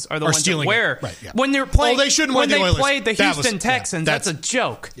Titans are the ones that wear right, yeah. when they're playing. They shouldn't wear the Oilers. When they played the Houston Texans, that's a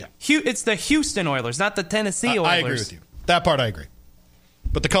joke. Yeah. It's the Houston Oilers, not the Tennessee Oilers. I agree with you. That part I agree.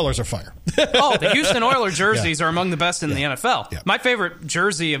 But the colors are fire. The Houston Oilers jerseys are among the best in the NFL. Yeah. My favorite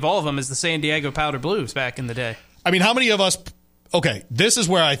jersey of all of them is the San Diego Powder Blues back in the day. I mean, how many of us... Okay, this is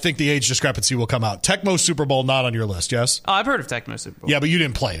where I think the age discrepancy will come out. Tecmo Super Bowl not on your list, yes? Oh, I've heard of Tecmo Super Bowl. Yeah, but you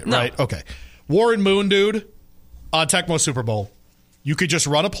didn't play it, No. right? Okay. Warren Moon, dude, on Tecmo Super Bowl, you could just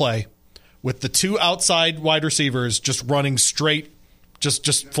run a play with the 2 outside wide receivers just running straight,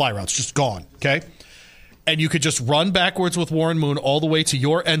 just fly routes, just gone, okay? And you could just run backwards with Warren Moon all the way to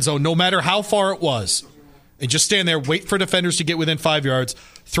your end zone, no matter how far it was, and just stand there, wait for defenders to get within 5 yards,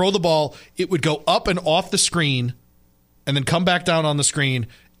 throw the ball. It would go up and off the screen and then come back down on the screen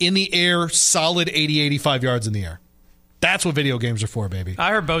in the air, solid 80, 85 yards in the air. That's what video games are for, baby. I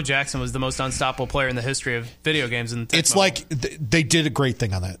heard Bo Jackson was the most unstoppable player in the history of video games. It's like they did a great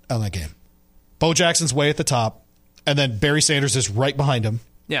thing on that game. Bo Jackson's way at the top, and then Barry Sanders is right behind him.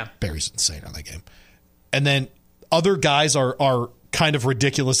 Yeah. Barry's insane on that game. And then other guys are kind of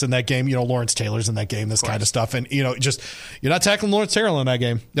ridiculous in that game. You know, Lawrence Taylor's in that game, this kind of stuff. And, you know, just you're not tackling Lawrence Taylor in that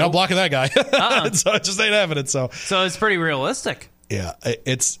game. You're not blocking that guy. So it just ain't happening. So it's pretty realistic. Yeah.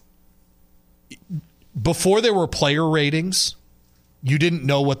 It's before there were player ratings, you didn't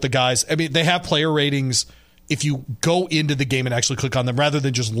know what the guys, I mean, they have player ratings if you go into the game and actually click on them rather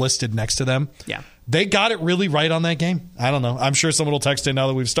than just listed next to them. Yeah. They got it really right on that game. I don't know. I'm sure someone will text in now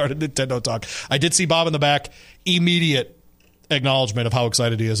that we've started Nintendo talk. I did see Bob in the back. Immediate acknowledgement of how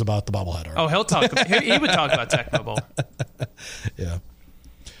excited he is about the bobblehead art. Oh, he'll talk. He would talk about Tecmo Bowl. Yeah.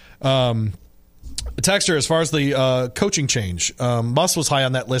 Texter, as far as the coaching change, Muss was high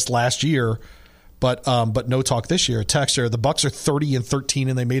on that list last year, but no talk this year. Texter, the Bucks are 30-13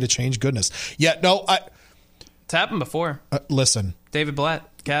 and they made a change. Goodness. Yeah, no, it's happened before. Listen. David Blatt,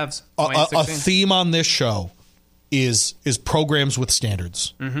 Cavs. A theme on this show is programs with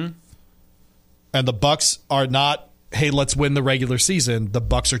standards. Mm-hmm. And the Bucks are not, hey, let's win the regular season. The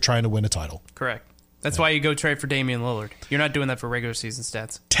Bucks are trying to win a title. Correct. That's why you go trade for Damian Lillard. You're not doing that for regular season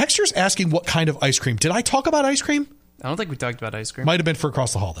stats. Texter's asking what kind of ice cream. Did I talk about ice cream? I don't think we talked about ice cream. Might have been for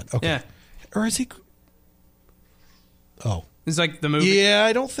across the hall then. Okay. Yeah. Or is he? Oh. It's like the movie. Yeah,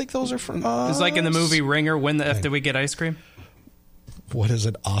 I don't think those are from us. It's like in the movie Ringer, when the F did we get ice cream? What is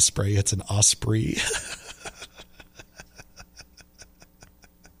an osprey? It's an osprey.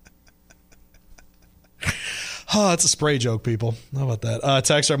 Oh, it's a spray joke, people. How about that?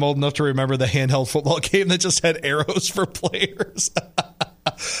 Texter, I'm old enough to remember the handheld football game that just had arrows for players.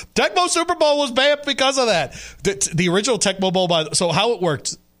 Tecmo Super Bowl was banned because of that. The original Tecmo Bowl, so how it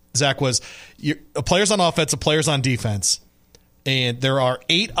worked, Zach, was players on offense and players on defense, and there are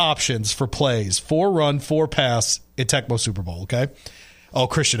 8 options for plays: 4 run, 4 pass in Tecmo Super Bowl, okay? Oh,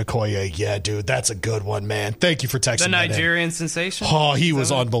 Christian Okoye, yeah, dude, that's a good one, man. Thank you for texting the Nigerian sensation. Oh, he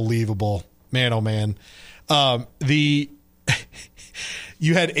was unbelievable. Man, oh, man.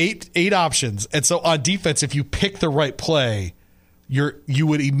 You had eight options, and so on defense, if you pick the right play, you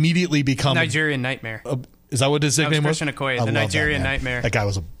would immediately become Nigerian Nightmare. Is that what his nickname was? Christian Okoye, the Nigerian Nightmare. That guy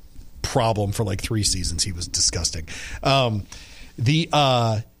was a problem for like 3 seasons. He was disgusting. In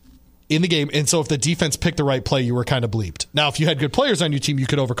the game, and so if the defense picked the right play, you were kind of bleeped. Now, if you had good players on your team, you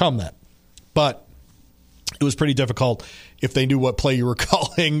could overcome that, but it was pretty difficult. If they knew what play you were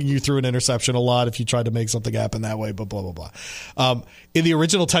calling, you threw an interception a lot if you tried to make something happen that way, but blah, blah, blah. In the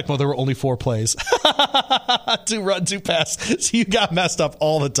original Tecmo, there were only 4 plays. 2 run, 2 pass. So you got messed up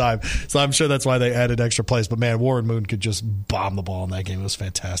all the time. So I'm sure that's why they added extra plays. But, man, Warren Moon could just bomb the ball in that game. It was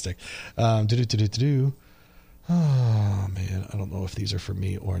fantastic. Oh, man, I don't know if these are for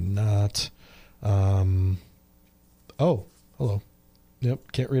me or not. Oh, hello.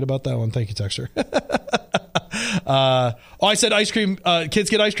 Yep, can't read about that one. Thank you, Texture. I said ice cream. Kids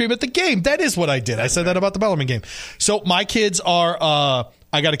get ice cream at the game. That is what I did. I said that about the Bellarmine game. So my kids are.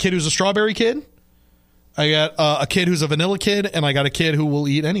 I got a kid who's a strawberry kid. I got a kid who's a vanilla kid, and I got a kid who will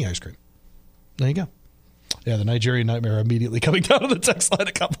eat any ice cream. There you go. Yeah, the Nigerian Nightmare immediately coming down to the text line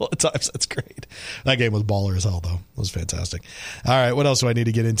a couple of times. That's great. That game was baller as hell, though. It was fantastic. All right, what else do I need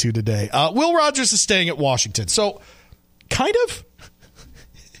to get into today? Will Rogers is staying at Washington. So, kind of.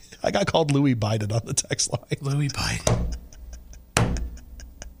 I got called Louis Biden on the text line. Louis Biden.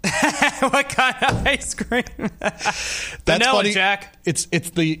 What kind of ice cream? Vanilla, funny. Jack.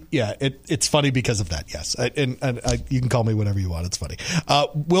 It's funny because of that. Yes, and you can call me whatever you want. It's funny.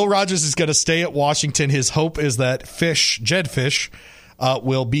 Will Rogers is going to stay at Washington. His hope is that Jed Fish,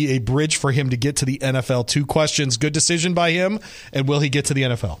 will be a bridge for him to get to the NFL. 2 questions. Good decision by him, and will he get to the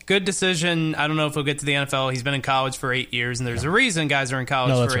NFL? Good decision. I don't know if he'll get to the NFL. He's been in college for 8 years, and there's a reason guys are in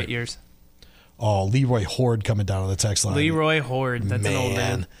college for 8 years. Oh, Leroy Horde coming down on the text line. Leroy Horde. That's an old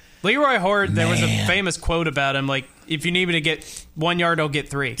man. Leroy Horde, there was a famous quote about him, like, if you need me to get 1 yard, I'll get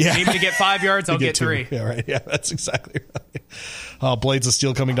 3. Yeah. If you need me to get 5 yards, I'll get 3. Yeah, right. Yeah, that's exactly right. Blades of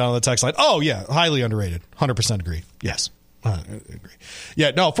Steel coming down on the text line. Oh, yeah, highly underrated. 100% agree. Yes. I agree. Yeah,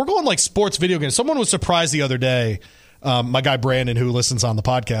 no, if we're going like sports video games, someone was surprised the other day, my guy Brandon, who listens on the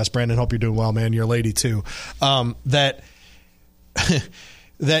podcast. Brandon, hope you're doing well, man. You're a lady, too. That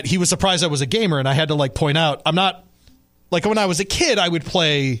he was surprised I was a gamer, and I had to like point out, I'm not, like when I was a kid, I would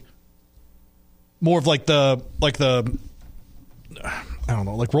play more of like the I don't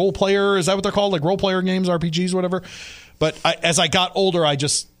know, like role player, is that what they're called? Like role player games, RPGs, whatever. But as I got older,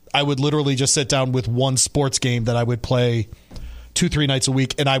 I would literally just sit down with one sports game that I would play 2-3 nights a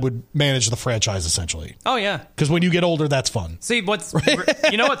week, and I would manage the franchise essentially. Oh yeah, because when you get older, that's fun. See, you know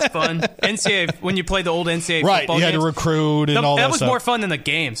what's fun? NCAA, when you play the old NCAA right, football you had games, to recruit and all that. That was stuff. more fun than the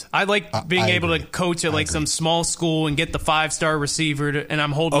games. I like being able to coach at like some small school and get the 5-star receiver, and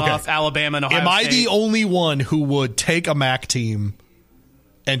I'm holding off Alabama and Ohio Am I State. the only one who would take a MAC team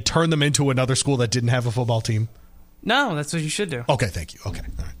and turn them into another school that didn't have a football team? No, that's what you should do. Okay, thank you. Okay,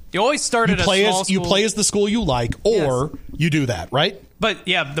 all right. You always start at a small school. You play as the school you like, or you do that, right? But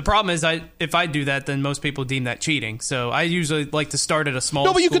yeah, the problem is, if I do that, then most people deem that cheating. So I usually like to start at a small.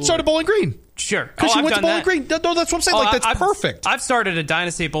 No, but you school could start at Bowling Green. Sure, because you went to Bowling Green. No, that's what I'm saying. Like that's perfect. I've started a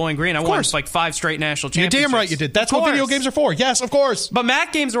dynasty at Bowling Green. I won like 5 straight national championships. You're damn right you did. That's what video games are for. Yes, of course. But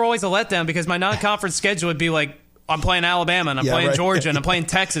MAC games are always a letdown because my non-conference schedule would be like, I'm playing Alabama and I'm playing Georgia and I'm playing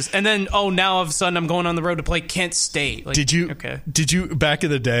Texas, and then now all of a sudden I'm going on the road to play Kent State. Like, Did you back in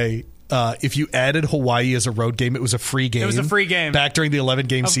the day? if you added Hawaii as a road game, it was a free game. It was a free game back during the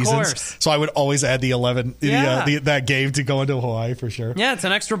 11-game seasons. Course. So I would always add the 11 that game to go into Hawaii for sure. Yeah, it's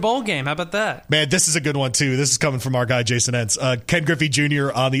an extra bowl game. How about that? Man, this is a good one too. This is coming from our guy Jason Entz. Ken Griffey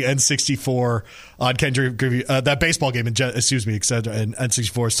Jr. on the N64 on Ken Griffey that baseball game in etc. And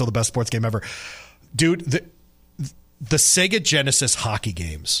N64 is still the best sports game ever, dude. The Sega Genesis hockey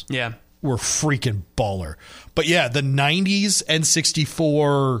games. Yeah. Were freaking baller. But yeah, the 90s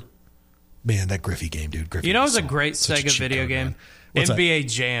N64, man, that Griffey game, dude. Griffey it was a great Sega video game? NBA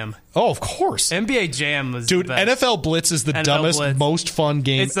Jam. Oh, of course. NBA Jam was dude, the best. NFL Blitz is the dumbest, Blitz. most fun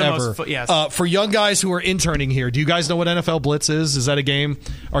game it's the ever. Most yes. For young guys who are interning here, do you guys know what NFL Blitz is? Is that a game?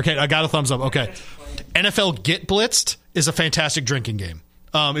 Okay, I got a thumbs up. Okay. NFL Get Blitzed is a fantastic drinking game.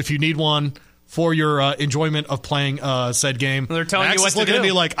 If you need one for your enjoyment of playing said game. They're telling Max you what is to looking do. at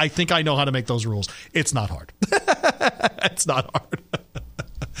me like, I think I know how to make those rules. It's not hard. It's not hard.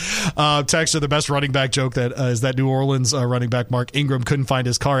 Texter, the best running back joke that is that New Orleans running back Mark Ingram couldn't find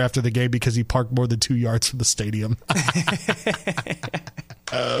his car after the game because he parked more than 2 yards from the stadium.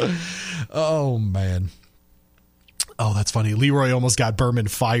 Oh, man. Oh, that's funny. Leroy almost got Berman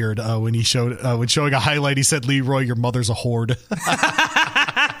fired when he showed when showing a highlight. He said, "Leroy, your mother's a whore."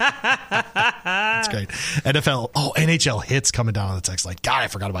 That's great. NHL hits coming down on the text. Like, God, I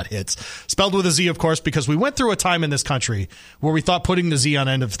forgot about hits. Spelled with a Z, of course, because we went through a time in this country where we thought putting the Z on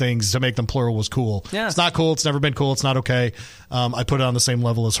end of things to make them plural was cool. Yeah. It's not cool. It's never been cool. It's not okay. I put it on the same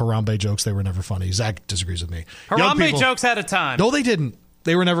level as Harambe jokes. They were never funny. Zach disagrees with me. Harambe jokes had a time. No, they didn't.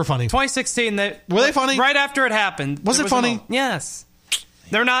 They were never funny. 2016. Were they funny? Right after it happened. Was it funny? Yes.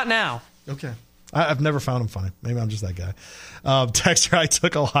 They're not now. Okay. I've never found them funny. Maybe I'm just that guy. Texter, I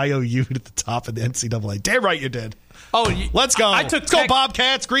took Ohio U to the top of the NCAA. Damn right you did. Oh, let's go. Let's go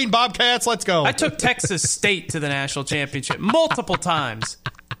Bobcats, Green Bobcats. Let's go. I took Texas State to the national championship multiple times.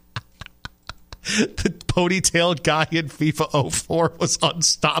 The ponytail guy in FIFA 04 was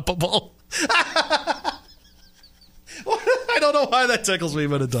unstoppable. I don't know why that tickles me,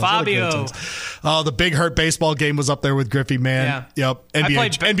 but it does. Fabio. The Big Hurt baseball game was up there with Griffey, man. Yeah. Yep.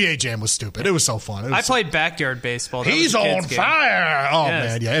 NBA Jam was stupid. It was so fun. I played backyard baseball. He's on fire. Oh, yes.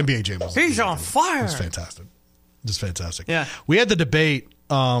 man. Yeah, NBA Jam was He's on fire. It was fantastic. Just fantastic. Yeah. We had the debate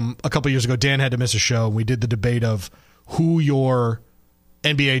a couple years ago. Dan had to miss a show. We did the debate of who your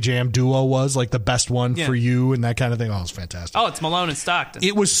NBA Jam duo was, like the best one for you and that kind of thing. Oh, it was fantastic. Oh, it's Malone and Stockton.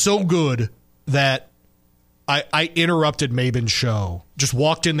 It was so good that I interrupted Mabin's show, just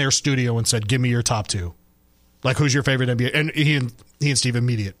walked in their studio and said, "Give me your top two. Like, who's your favorite NBA?" And he and Steve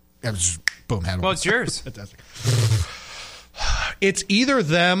immediate. It was just, boom, had one. Well, it's yours. Fantastic. It's either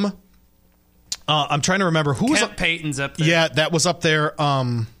them. I'm trying to remember who was up. Payton's up there. Yeah, that was up there.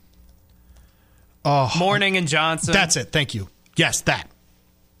 Morning and Johnson. That's it. Thank you. Yes, that.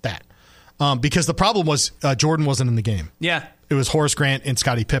 Because the problem was Jordan wasn't in the game. Yeah, it was Horace Grant and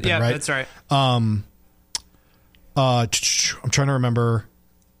Scottie Pippen. Yeah, right. That's right. I'm trying to remember.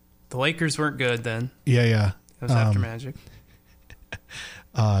 The Lakers weren't good then. Yeah. It was after Magic.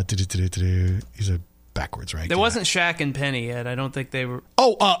 These are backwards, right? There wasn't Shaq and Penny yet. I don't think they were.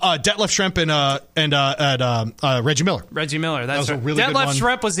 Oh, Detlef Schrempf and Reggie Miller. Reggie Miller. That's that was right. a really good one. Detlef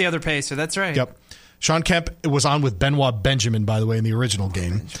Schrempf was the other pacer. That's right. Yep. Sean Kemp was on with Benoit Benjamin, by the way, in the original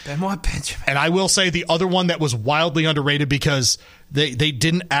game. Benoit Benjamin. And I will say the other one that was wildly underrated because they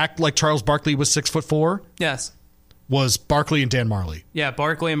didn't act like Charles Barkley was 6'4". Yes. Was Barkley and Dan Marley. Yeah,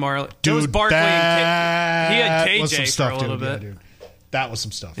 Barkley and Marley. Dude, it was Barkley and he had was some KJ stuff, for a little dude. bit. Yeah, dude. That was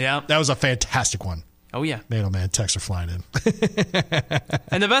some stuff. Yeah. That was a fantastic one. Oh, yeah. Man, oh, man, texts are flying in.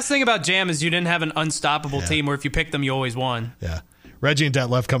 And the best thing about Jam is you didn't have an unstoppable team where if you picked them, you always won. Yeah. Reggie and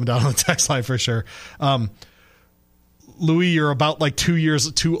Detlef coming down on the text line for sure. Louis, you're about like 2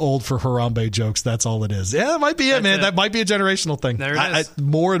 years too old for Harambe jokes. That's all it is. Yeah, that might be it, man. That might be a generational thing. There it is.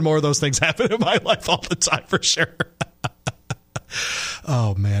 More and more of those things happen in my life all the time for sure.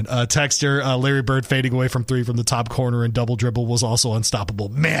 Oh, man. Texter, Larry Bird fading away from three from the top corner and double dribble was also unstoppable.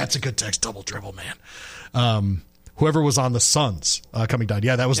 Man, it's a good text. Double dribble, man. Whoever was on the Suns coming down.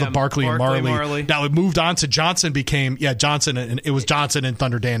 Yeah, that was the Barkley and Marley. Now it moved on to Johnson became, Johnson, and it was Johnson and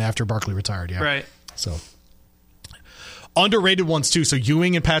Thunder Dan after Barkley retired. Yeah. Right. So underrated ones too. So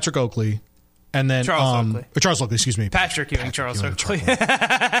Ewing and Patrick Oakley. And then Charles Oakley, excuse me. Patrick Ewing, Charles Oakley. And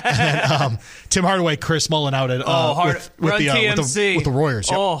then Tim Hardaway, Chris Mullen out at with the Warriors.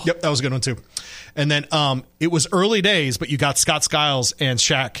 Yep, that was a good one too. And then it was early days, but you got Scott Skiles and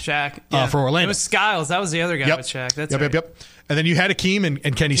Shaq for Orlando. It was Skiles. That was the other guy with Shaq. That's right. Yep. And then you had Akeem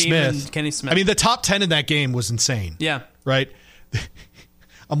and Kenny Smith. Kenny Smith. I mean, the top 10 in that game was insane. Yeah. Right?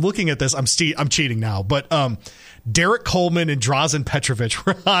 I'm looking at this. I'm cheating now, but Derek Coleman and Drazen Petrovic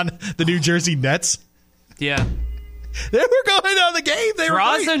were on the New Jersey Nets. Yeah. They were going on the game. They were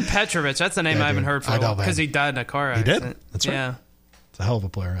Drazen Petrovic. That's a name I haven't heard for a while because he died in a car accident. He did? That's right. Yeah. It's a hell of a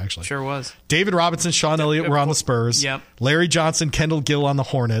player, actually. Sure was. David Robinson, Sean Elliott were on the Spurs. Yep. Larry Johnson, Kendall Gill on the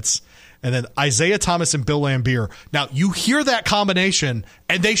Hornets. And then Isaiah Thomas and Bill Laimbeer. Now, you hear that combination,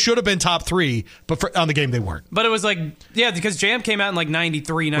 and they should have been top 3, but on the game they weren't. But it was because Jam came out in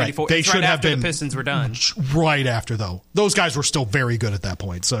 93, 94. Right. They should have been. The Pistons were done. Right after, though. Those guys were still very good at that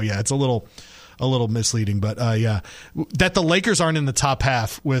point. So, yeah, it's a little misleading. But, yeah, that the Lakers aren't in the top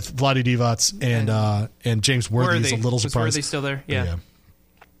half with Vlade Divac and James Worthy is a little surprising. Was Worthy still there? Yeah.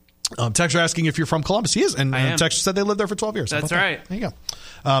 Texter asking if you're from Columbus. He is. And Texter said they lived there for 12 years. That's right. There you go.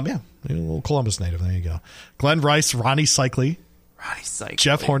 Yeah, a little Columbus native. There you go. Glenn Rice, Ronnie Cycli,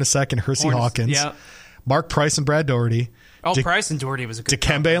 Jeff Hornacek and Hersey Hawkins, Mark Price and Brad Doherty. Price and Doherty was a good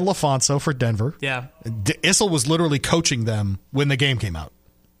Dikembe and LaFonso for Denver. Yeah. Issel was literally coaching them when the game came out.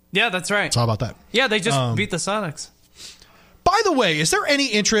 Yeah, that's right. So how about that? Yeah, they just beat the Sonics. By the way, is there any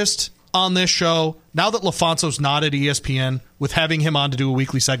interest on this show, now that LaFonso's not at ESPN, with having him on to do a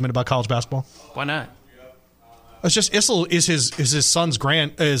weekly segment about college basketball? Why not? It's just Issel is his son's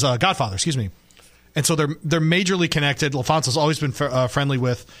godfather, excuse me, and so they're majorly connected. LaFonso's always been friendly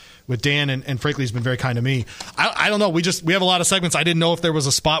with Dan, and frankly, he's been very kind to me. I don't know. We have a lot of segments. I didn't know if there was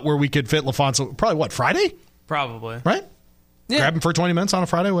a spot where we could fit LaFonso. Probably Friday? Probably. Right? Yeah. Grab him for 20 minutes on a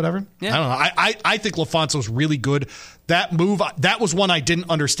Friday, whatever. Yeah. I don't know. I think LaFonso's really good. That move, that was one I didn't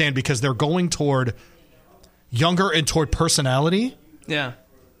understand because they're going toward younger and toward personality. Yeah.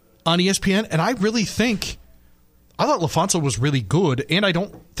 On ESPN, and I thought LaFonso was really good, and I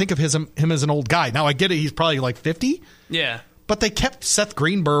don't think of him as an old guy. Now I get it; he's probably like 50. Yeah. But they kept Seth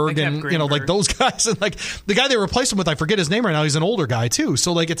Greenberg and like those guys, and like the guy they replaced him with, I forget his name right now. He's an older guy too,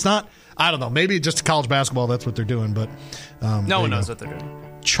 so like it's not. I don't know. Maybe just college basketball. That's what they're doing, but no one knows what they're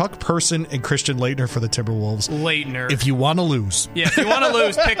doing. Chuck Person and Christian Laettner for the Timberwolves. Laettner. If you want to lose, if you want to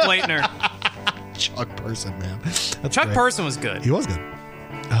lose, pick Laettner. Chuck Person, man. Chuck Person was good. He was good.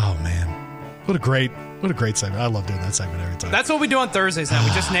 Oh man, what a great segment. I love doing that segment every time. That's what we do on Thursdays now.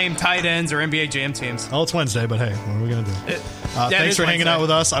 We just name tight ends or NBA Jam teams. Oh, it's Wednesday, but hey, what are we going to do? Thanks for hanging out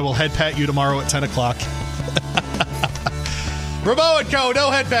with us. I will head pat you tomorrow at 10 o'clock. Rabaut Co., no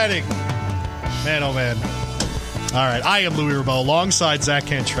head patting. Man, oh man. All right, I am Louis Rabaut alongside Zach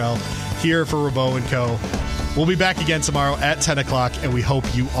Cantrell here for Rabaut Co. We'll be back again tomorrow at 10 o'clock, and we hope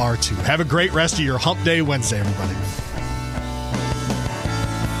you are too. Have a great rest of your Hump Day Wednesday, everybody.